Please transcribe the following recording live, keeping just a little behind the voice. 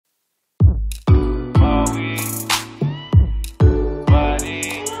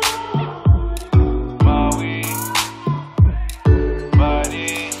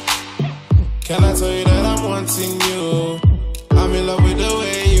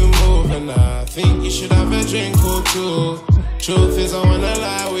drink cool too. Truth is, I wanna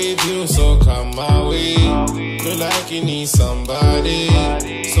lie with you, so come my way. Feel like you need somebody,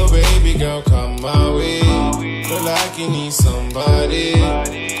 so baby girl, come my way. Feel like you need somebody.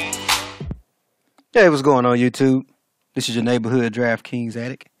 Hey, what's going on, YouTube? This is your neighborhood DraftKings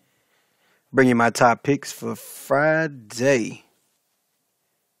addict, bringing my top picks for Friday.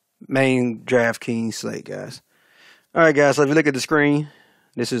 Main DraftKings slate, guys. All right, guys. So if you look at the screen,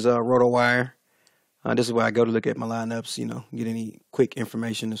 this is RotoWire. This is where I go to look at my lineups. Get any quick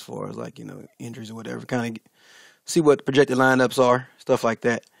information as far as injuries or whatever. Kind of see what the projected lineups are, stuff like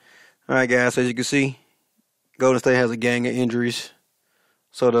that. All right, guys. So as you can see, Golden State has a gang of injuries.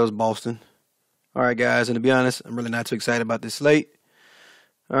 So does Boston. All right, guys. And to be honest, I'm really not too excited about this slate.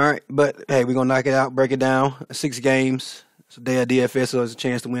 All right, but hey, we're gonna knock it out, break it down. 6 games. It's a day of DFS, so it's a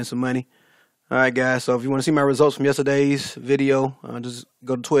chance to win some money. All right, guys. So if you want to see my results from yesterday's video, just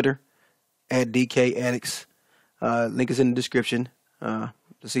go to Twitter at DK Addicts. Link is in the description to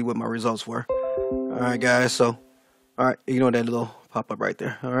see what my results were. All right, guys. So, all right, ignore that little pop up right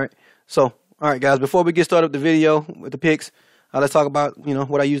there. All right. So, all right, guys. Before we get started with the video with the picks, let's talk about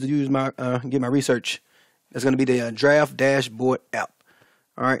what I use to use my get my research. It's going to be the Draft Dashboard app.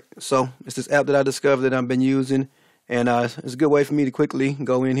 All right. So it's this app that I discovered that I've been using. And it's a good way for me to quickly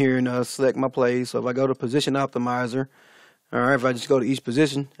go in here and select my plays. So if I go to Position Optimizer, all right, if I just go to each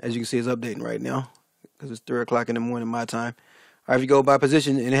position, as you can see, it's updating right now because it's 3 o'clock in the morning my time. All right, if you go by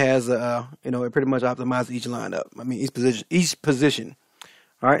position, it has, it pretty much optimizes each lineup. I mean, each position.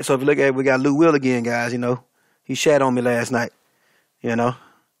 All right, so if you look at it, we got Lou Will again, guys. He shat on me last night. I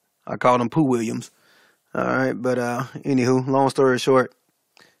called him Pooh Williams. All right, but anywho, long story short,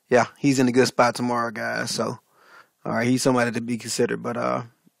 yeah, he's in a good spot tomorrow, guys. So. All right, he's somebody to be considered. But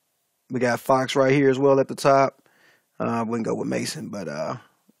we got Fox right here as well at the top. We can go with Mason, but I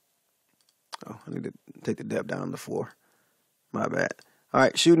need to take the depth down the floor. My bad. All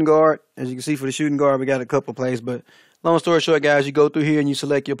right, shooting guard. As you can see for the shooting guard, we got a couple of plays. But long story short, guys, you go through here and you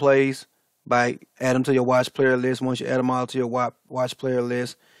select your plays by add them to your watch player list. Once you add them all to your watch player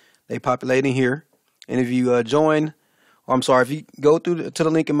list, they populate in here. And if you if you go through to the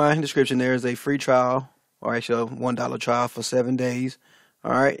link in my description, there is a free trial. Or actually a $1 trial for 7 days.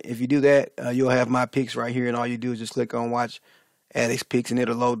 All right. If you do that, you'll have my picks right here. And all you do is just click on Watch Addicts Picks and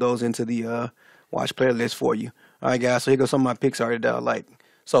it'll load those into the watch player list for you. All right, guys. So here goes some of my picks already that I like.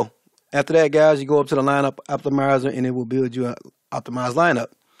 So after that, guys, you go up to the lineup optimizer and it will build you an optimized lineup.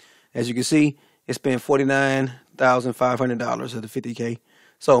 As you can see, it spent $49,500 of the 50K.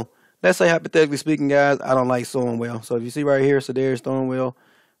 So let's say, hypothetically speaking, guys, I don't like Thornwell. So if you see right here, so there's Thornwell.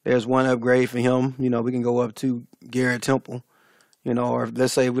 There's one upgrade for him. We can go up to Garrett Temple. Or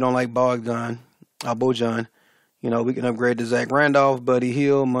let's say we don't like Bojan. We can upgrade to Zach Randolph, Buddy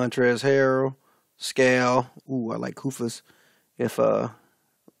Hield, Montrezl Harrell, Scal. Ooh, I like Kufas if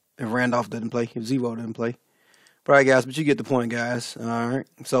Randolph doesn't play, if Zero doesn't play. But all right, guys, but you get the point, guys. All right.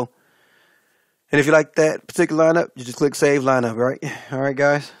 So, and if you like that particular lineup, you just click Save Lineup, right? All right,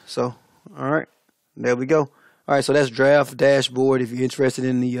 guys. So, all right, there we go. All right, so that's Draft Dashboard. If you're interested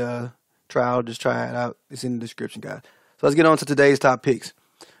in the trial, just try it out. It's in the description, guys. So let's get on to today's top picks.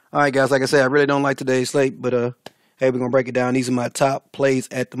 All right, guys, like I said, I really don't like today's slate, but hey, we're going to break it down. These are my top plays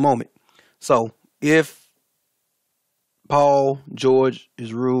at the moment. So if Paul George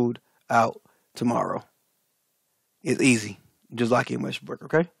is ruled out tomorrow, it's easy. Just like in Westbrook,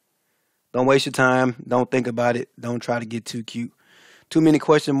 okay? Don't waste your time. Don't think about it. Don't try to get too cute. Too many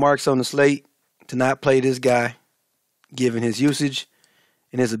question marks on the slate to not play this guy, given his usage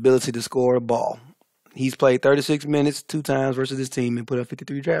and his ability to score a ball. He's played 36 minutes 2 times versus his team and put up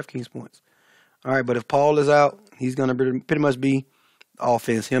 53 DraftKings points. All right, but if Paul is out, he's going to pretty much be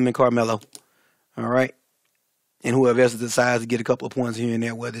offense, him and Carmelo. All right, and whoever else decides to get a couple of points here and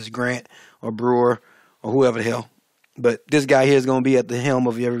there, whether it's Grant or Brewer or whoever the hell. But this guy here is going to be at the helm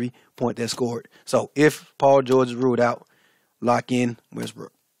of every point that's scored. So if Paul George is ruled out, lock in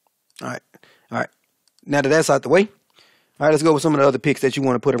Westbrook. All right. All right, now that that's out the way, all right, let's go with some of the other picks that you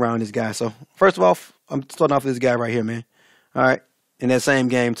want to put around this guy. So, first of all, I'm starting off with this guy right here, man. All right, in that same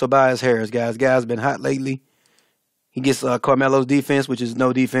game, Tobias Harris, guys. Guy's been hot lately. He gets Carmelo's defense, which is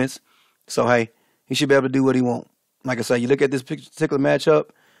no defense. So, hey, he should be able to do what he wants. Like I said, you look at this particular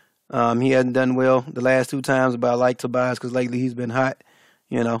matchup, he hasn't done well the last 2 times, but I like Tobias because lately he's been hot,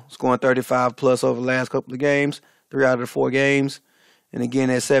 scoring 35-plus over the last couple of games, 3 out of the 4 games. And again,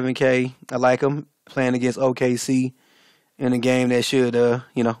 at 7K, I like him playing against OKC in a game that should,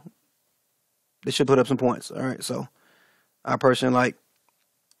 they should put up some points. All right, so I personally like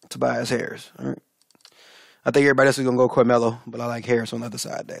Tobias Harris. All right, I think everybody else is gonna go Carmelo, but I like Harris on the other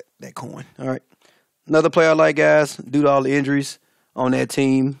side of that coin. All right, Another player I like, guys, due to all the injuries on that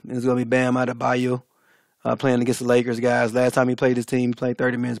team, is going to be Bam Adebayo playing against the Lakers, guys. Last time he played his team, he played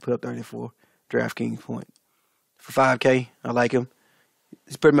 30 minutes, put up 34 DraftKings point. For 5K, I like him.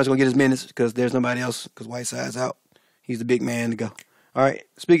 He's pretty much going to get his minutes because there's nobody else because Whiteside's out. He's the big man to go. All right,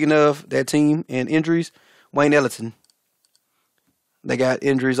 speaking of that team and injuries, Wayne Ellington. They got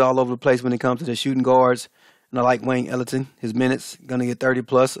injuries all over the place when it comes to the shooting guards. And I like Wayne Ellington. His minutes going to get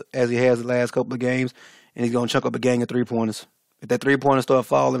 30-plus as he has the last couple of games. And he's going to chunk up a gang of three-pointers. If that three-pointers start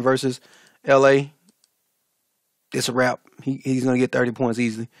falling versus L.A., it's a wrap. He's going to get 30 points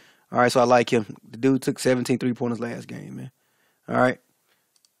easily. All right, so I like him. The dude took 17 three-pointers last game, man. All right.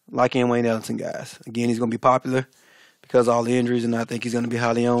 Like him, Wayne Ellington, guys. Again, he's going to be popular because of all the injuries, and I think he's going to be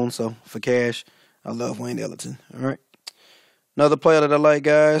highly owned. So for cash, I love Wayne Ellington. All right. Another player that I like,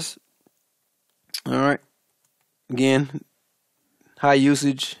 guys. All right. Again, high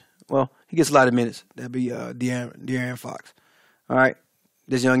usage. Well, he gets a lot of minutes. That'd be De'Aaron Fox. All right.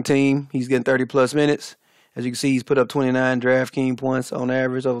 This young team, he's getting 30-plus minutes. As you can see, he's put up 29 DraftKings points on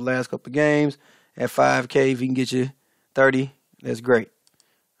average over the last couple of games. At 5K, if he can get you 30, that's great.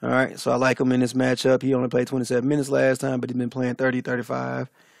 All right, so I like him in this matchup. He only played 27 minutes last time, but he's been playing 30, 35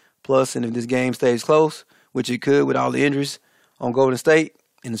 plus. And if this game stays close, which it could with all the injuries on Golden State,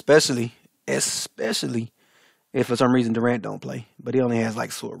 and especially if for some reason Durant don't play. But he only has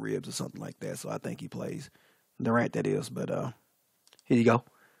like sore ribs or something like that, so I think he plays. Durant, that is. But here you go.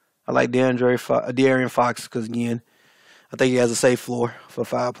 I like De'Aaron Fox because, again, I think he has a safe floor for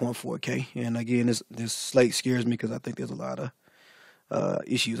 5.4K. And, again, this slate scares me because I think there's a lot of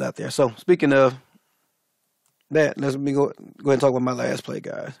issues out there. So, speaking of that, let's go ahead and talk about my last play,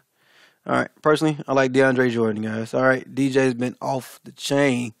 guys. All right. Personally, I like DeAndre Jordan, guys. All right. DJ's been off the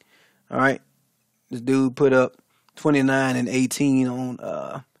chain. All right. This dude put up 29 and 18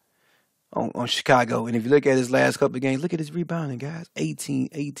 on Chicago. And if you look at his last couple of games, look at his rebounding, guys. 18,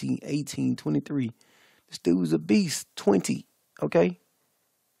 18, 18, 23. This dude's a beast. 20, okay?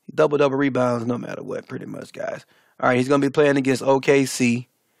 He double rebounds no matter what, pretty much, guys. All right, he's going to be playing against OKC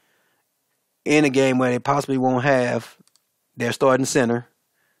in a game where they possibly won't have their starting center.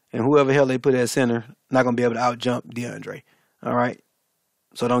 And whoever hell they put at center, not going to be able to out-jump DeAndre. All right?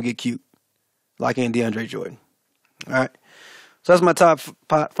 So don't get cute. Lock in DeAndre Jordan. All right? So that's my top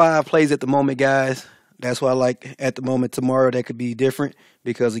 5 plays at the moment, guys. That's what I like at the moment. Tomorrow that could be different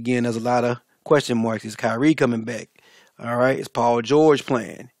because, again, there's a lot of question marks. Is Kyrie coming back? All right. Is Paul George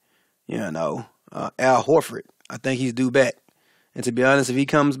playing? Al Horford. I think he's due back. And to be honest, if he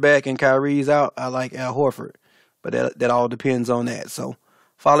comes back and Kyrie's out, I like Al Horford. But that all depends on that. So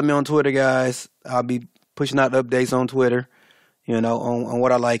follow me on Twitter, guys. I'll be pushing out updates on Twitter. On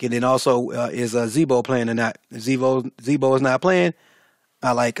what I like. And then also, is Zebo playing or not? If Zebo is not playing,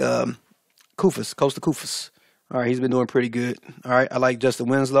 I like Koufos, Costa Koufos. All right, he's been doing pretty good. All right, I like Justin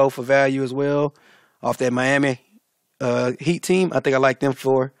Winslow for value as well. Off that Miami Heat team, I think I like them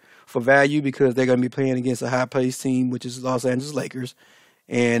for value because they're going to be playing against a high-paced team, which is Los Angeles Lakers.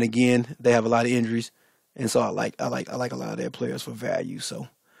 And again, they have a lot of injuries. And so I like a lot of their players for value. So,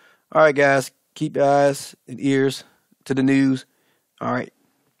 all right, guys, keep your eyes and ears to the news. All right.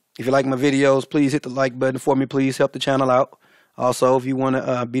 If you like my videos, please hit the like button for me. Please help the channel out. Also, if you want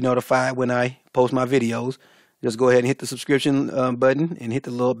to be notified when I post my videos, just go ahead and hit the subscription button and hit the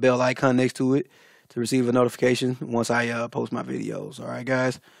little bell icon next to it to receive a notification once I post my videos. All right,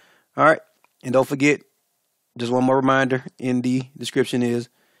 guys. All right. And don't forget, just one more reminder, in the description is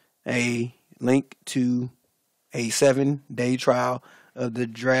a link to a 7-day trial of the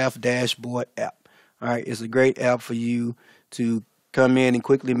Draft Dashboard app. All right. It's a great app for you to come in and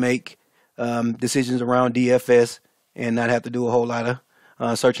quickly make decisions around DFS and not have to do a whole lot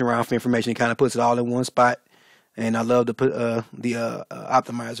of searching around for information. It kind of puts it all in one spot. And I love to put the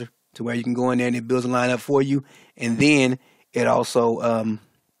optimizer to where you can go in there and it builds a lineup for you. And then it also,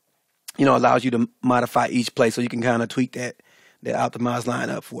 allows you to modify each play so you can kind of tweak that optimized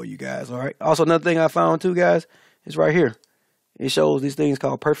lineup for you guys. All right. Also, another thing I found too, guys, is right here. It shows these things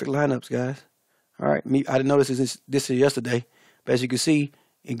called perfect lineups, guys. All right. I didn't notice this yesterday. But as you can see,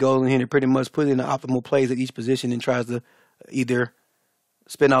 it goes in here and pretty much put in the optimal plays at each position and tries to either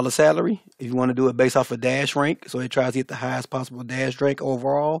spend all the salary, if you want to do it based off of dash rank, so it tries to get the highest possible dash rank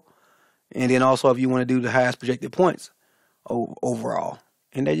overall. And then also if you want to do the highest projected points overall.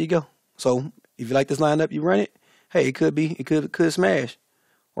 And there you go. So if you like this lineup, you run it. Hey, it could smash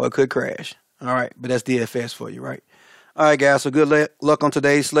or it could crash. All right. But that's DFS for you, right? All right, guys. So good luck on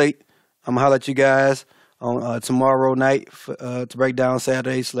today's slate. I'm going to holler at you guys on tomorrow night to break down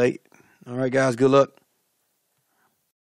Saturday's slate. All right, guys, good luck.